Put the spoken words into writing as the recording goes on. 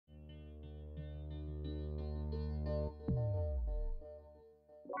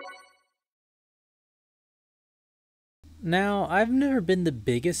Now, I've never been the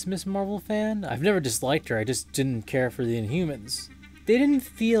biggest Miss Marvel fan. I've never disliked her, I just didn't care for the Inhumans. They didn't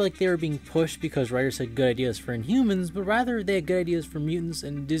feel like they were being pushed because writers had good ideas for Inhumans, but rather they had good ideas for mutants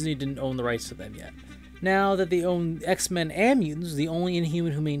and Disney didn't own the rights to them yet. Now that they own X-Men and mutants, the only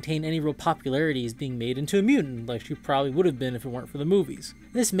Inhuman who maintain any real popularity is being made into a mutant, like she probably would have been if it weren't for the movies.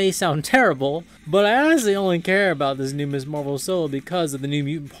 This may sound terrible, but I honestly only care about this new Miss Marvel solo because of the New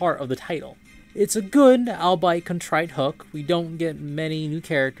Mutant part of the title. It's a good, albeit contrite hook. We don't get many new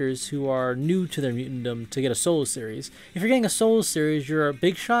characters who are new to their mutantdom to get a solo series. If you're getting a solo series, you're a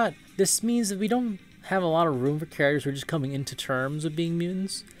big shot. This means that we don't have a lot of room for characters who are just coming into terms of being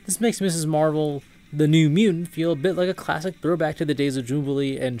mutants. This makes Mrs. Marvel, the New Mutant, feel a bit like a classic throwback to the days of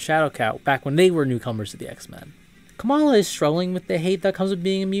Jubilee and Shadowcat back when they were newcomers to the X-Men. Kamala is struggling with the hate that comes with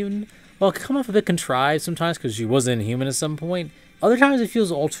being a mutant. While it can come off a bit contrived sometimes because she was an Inhuman at some point, other times it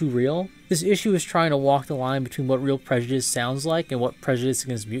feels all too real. This issue is trying to walk the line between what real prejudice sounds like and what prejudice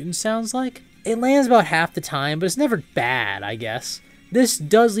against mutants sounds like. It lands about half the time, but it's never bad, I guess. This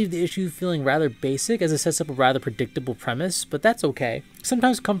does leave the issue feeling rather basic as it sets up a rather predictable premise, but that's okay.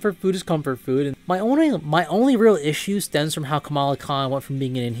 Sometimes comfort food is comfort food, and my only real issue stems from how Kamala Khan went from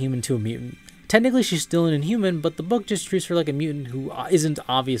being an Inhuman to a mutant. Technically she's still an Inhuman, but the book just treats her like a mutant who isn't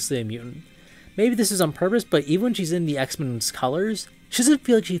obviously a mutant. Maybe this is on purpose, but even when she's in the X-Men's colors, she doesn't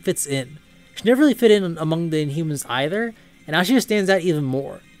feel like she fits in. She never really fit in among the Inhumans either, and now she just stands out even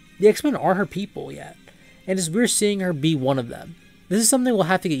more. The X-Men are her people yet, and it's weird seeing her be one of them. This is something we'll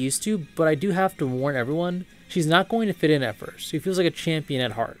have to get used to, but I do have to warn everyone, she's not going to fit in at first. She feels like a champion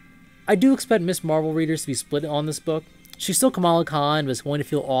at heart. I do expect Miss Marvel readers to be split on this book. She's still Kamala Khan, but it's going to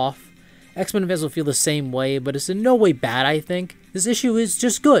feel off. X-Men fans will feel the same way, but it's in no way bad, I think. This issue is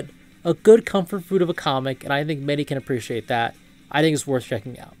just good. A good comfort food of a comic, and I think many can appreciate that. I think it's worth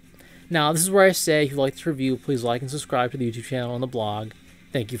checking out. Now, this is where I say, if you like this review, please like and subscribe to the YouTube channel and the blog.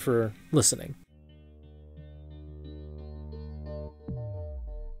 Thank you for listening.